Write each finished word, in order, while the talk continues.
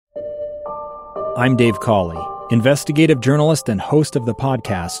I'm Dave Cawley, investigative journalist and host of the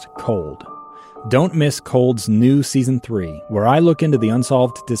podcast Cold. Don't miss Cold's new Season 3, where I look into the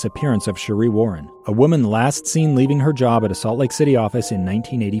unsolved disappearance of Sheree Warren, a woman last seen leaving her job at a Salt Lake City office in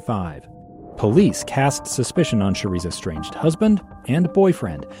 1985. Police cast suspicion on Sheree's estranged husband and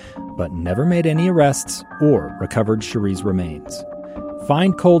boyfriend, but never made any arrests or recovered Sheree's remains.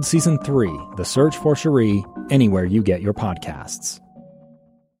 Find Cold Season 3, The Search for Sheree, anywhere you get your podcasts.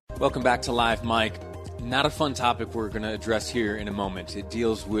 Welcome back to Live Mike. Not a fun topic we're going to address here in a moment. It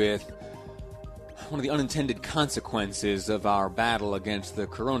deals with one of the unintended consequences of our battle against the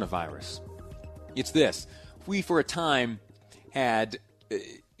coronavirus. It's this. We, for a time, had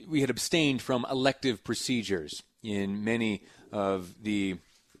abstained from elective procedures in many of the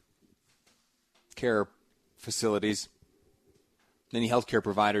care facilities. Many healthcare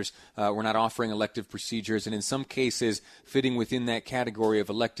providers were not offering elective procedures, and in some cases, fitting within that category of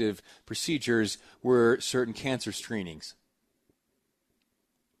elective procedures were certain cancer screenings.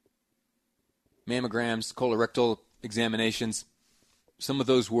 Mammograms, colorectal examinations. Some of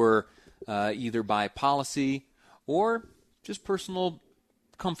those were either by policy or just personal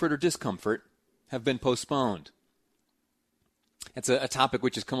comfort or discomfort have been postponed. It's a topic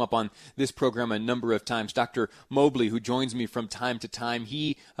which has come up on this program a number of times. Dr. Mobley, who joins me from time to time,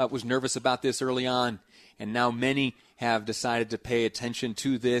 he was nervous about this early on, and now many have decided to pay attention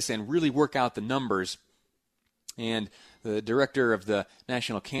to this and really work out the numbers. And the director of the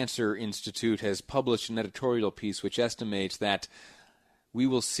National Cancer Institute has published an editorial piece which estimates that we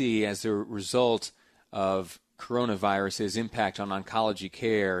will see, as a result of coronavirus's impact on oncology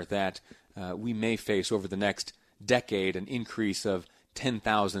care, that we may face over the next decade an increase of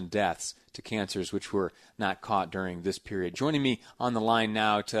 10,000 deaths to cancers which were not caught during this period. Joining me on the line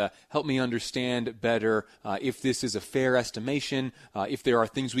now to help me understand better if this is a fair estimation, if there are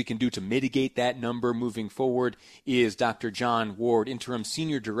things we can do to mitigate that number moving forward, is Dr. John Ward, Interim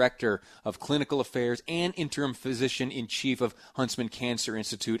Senior Director of Clinical Affairs and Interim Physician-in-Chief of Huntsman Cancer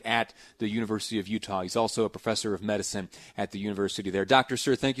Institute at the University of Utah. He's also a professor of medicine at the university there. Dr.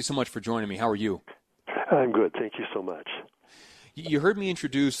 Sir, thank you so much for joining me. How are you? I'm good. Thank you so much. You heard me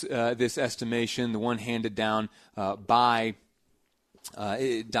introduce this estimation, the one handed down by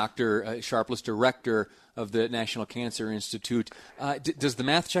Dr. Sharpless, director of the National Cancer Institute. Does the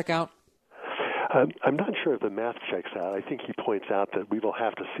math check out? I'm not sure if the math checks out. I think he points out that we will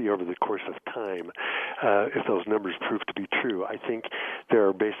have to see over the course of time if those numbers prove to be true. I think there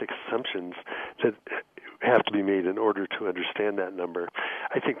are basic assumptions that have to be made in order to understand that number.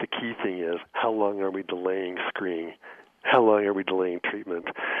 I think the key thing is, how long are we delaying screening? How long are we delaying treatment?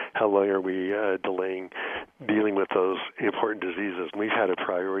 How long are we delaying dealing with those important diseases? And we've had a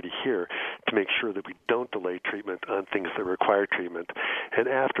priority here to make sure that we don't delay treatment on things that require treatment. And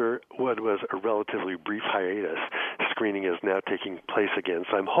after what was a relatively brief hiatus, screening is now taking place again.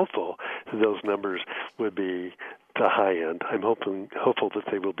 So I'm hopeful that those numbers would be the high end. I'm hopeful that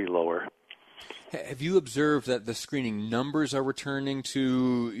they will be lower. Have you observed that the screening numbers are returning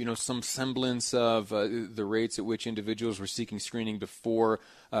to, some semblance of the rates at which individuals were seeking screening before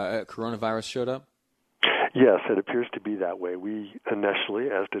coronavirus showed up? Yes, it appears to be that way. We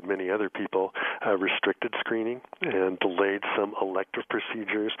initially, as did many other people, restricted screening and delayed some elective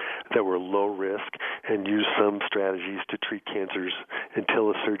procedures that were low risk and used some strategies to treat cancers until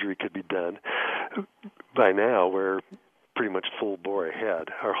the surgery could be done. By now, we're pretty much full bore ahead.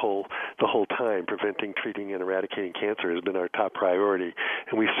 The whole time, preventing, treating, and eradicating cancer has been our top priority,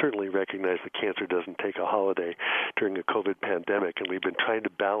 and we certainly recognize that cancer doesn't take a holiday during a COVID pandemic, and we've been trying to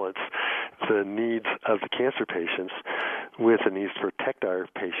balance the needs of the cancer patients with the needs to protect our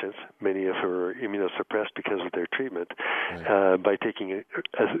patients, many of who are immunosuppressed because of their treatment, by taking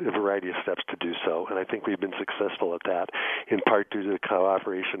a variety of steps to do so. And I think we've been successful at that, in part due to the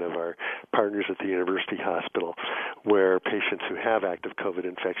cooperation of our partners at the University Hospital, where patients who have active COVID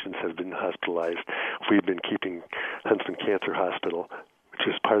infections have been hospitalized. We've been keeping Huntsman Cancer Hospital, which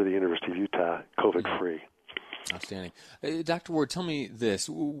is part of the University of Utah, COVID-free. Outstanding. Dr. Ward, tell me this.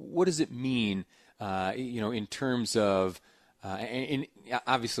 What does it mean, in terms of, and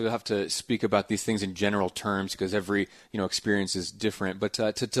obviously we'll have to speak about these things in general terms because every, experience is different, but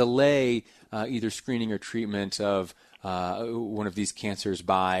to delay either screening or treatment of one of these cancers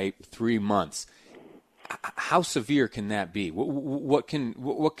by 3 months, how severe can that be? What can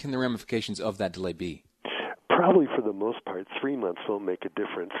the ramifications of that delay be? Probably for the most part, 3 months won't make a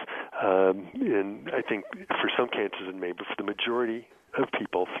difference. And I think for some cancers it may, but for the majority of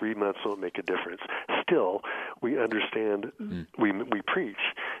people, 3 months won't make a difference. Still, we understand, we preach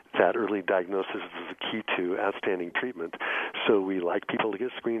that early diagnosis is the key to outstanding treatment. So we like people to get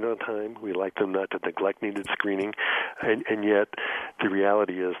screened on time. We like them not to neglect needed screening. And yet the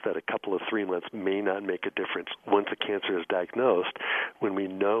reality is that a couple of 3 months may not make a difference. Once a cancer is diagnosed, when we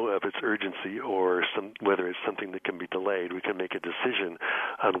know of its urgency or whether it's something that can be delayed, we can make a decision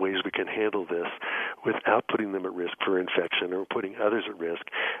on ways we can handle this without putting them at risk for infection or putting others at risk,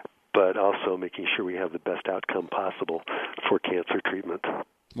 but also making sure we have the best outcome possible for cancer treatment.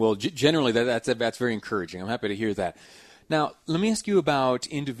 Well, generally, that's very encouraging. I'm happy to hear that. Now, let me ask you about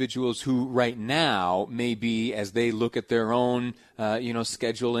individuals who right now maybe, as they look at their own,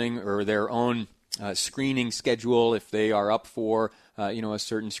 scheduling or their own screening schedule, if they are up for, a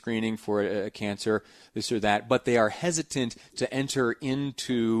certain screening for a cancer, this or that, but they are hesitant to enter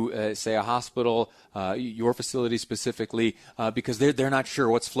into, say, a hospital, your facility specifically, because they're not sure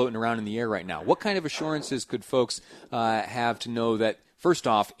what's floating around in the air right now. What kind of assurances could folks have to know that, first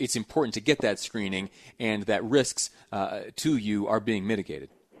off, it's important to get that screening and that risks to you are being mitigated?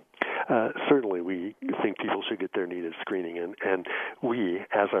 Certainly, we think people should get their needed screening, and we,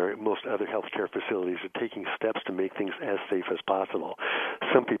 as are most other healthcare facilities, are taking steps to make things as safe as possible.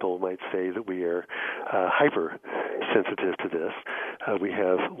 Some people might say that we are hyper-sensitive to this. We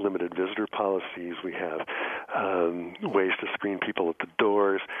have limited visitor policies. We have ways to screen people at the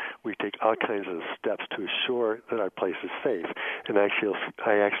doors. We take all kinds of steps to assure that our place is safe. And I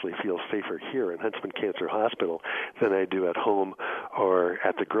actually feel safer here in Huntsman Cancer Hospital than I do at home or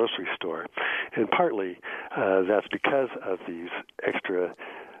at the grocery store. And partly that's because of these extra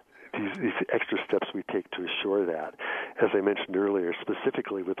steps we take to assure that. As I mentioned earlier,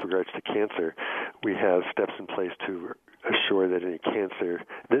 specifically with regards to cancer, we have steps in place to assure that any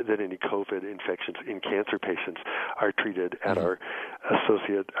COVID infections in cancer patients are treated at our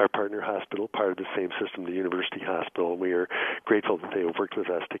partner hospital, part of the same system, the University Hospital. We are grateful that they have worked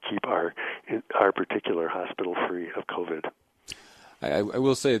with us to keep our particular hospital free of COVID. I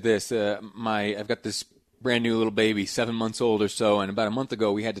will say this: I've got this brand new little baby, 7 months old or so, and about a month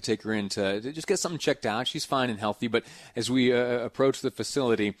ago we had to take her in to just get something checked out. She's fine and healthy, but as we approached the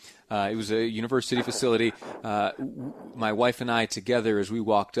facility, it was a university facility. My wife and I together, as we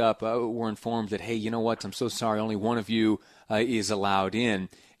walked up, were informed that, hey, you know what? I'm so sorry, only one of you is allowed in.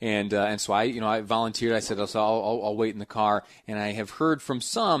 And so I volunteered. I said, I'll wait in the car. And I have heard from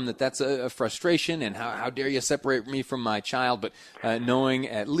some that that's a frustration, and how dare you separate me from my child. But knowing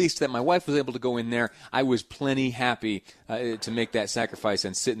at least that my wife was able to go in there, I was plenty happy to make that sacrifice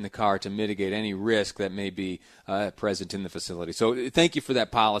and sit in the car to mitigate any risk that may be present in the facility. So thank you for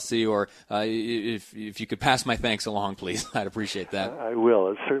that policy, or if you could pass my thanks along, please. I'd appreciate that. I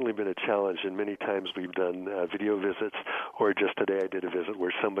will. It's certainly been a challenge, and many times we've done video visits, or just today I did a visit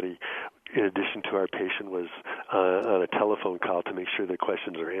where somebody, in addition to our patient, was on a telephone call to make sure their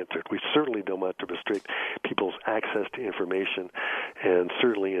questions are answered. We certainly don't want to restrict people's access to information, and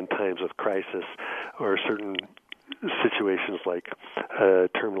certainly in times of crisis or certain situations like a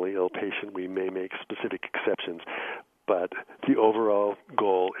terminally ill patient, we may make specific exceptions. But the overall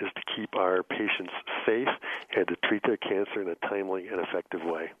goal is to keep our patients safe and to treat their cancer in a timely and effective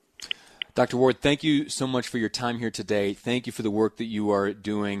way. Dr. Ward, thank you so much for your time here today. Thank you for the work that you are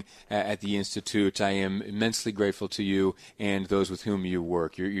doing at the Institute. I am immensely grateful to you and those with whom you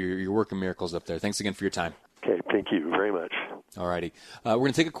work. You're working miracles up there. Thanks again for your time. Okay, thank you very much. All righty. We're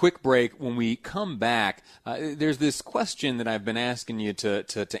going to take a quick break. When we come back, there's this question that I've been asking you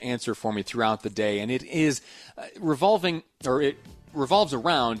to answer for me throughout the day, and it is it revolves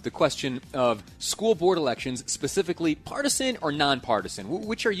around the question of school board elections, specifically partisan or nonpartisan.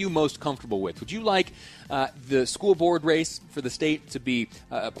 Which are you most comfortable with? Would you like the school board race for the state to be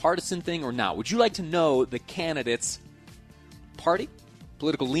a partisan thing or not? Would you like to know the candidate's party,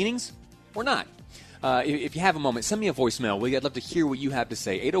 political leanings, or not? If you have a moment, send me a voicemail. I'd love to hear what you have to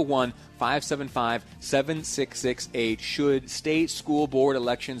say. 801-575-7668. Should state school board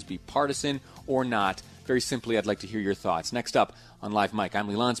elections be partisan or not? Very simply, I'd like to hear your thoughts. Next up on Live Mike, I'm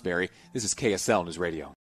Lee Lonsberry. This is KSL News Radio.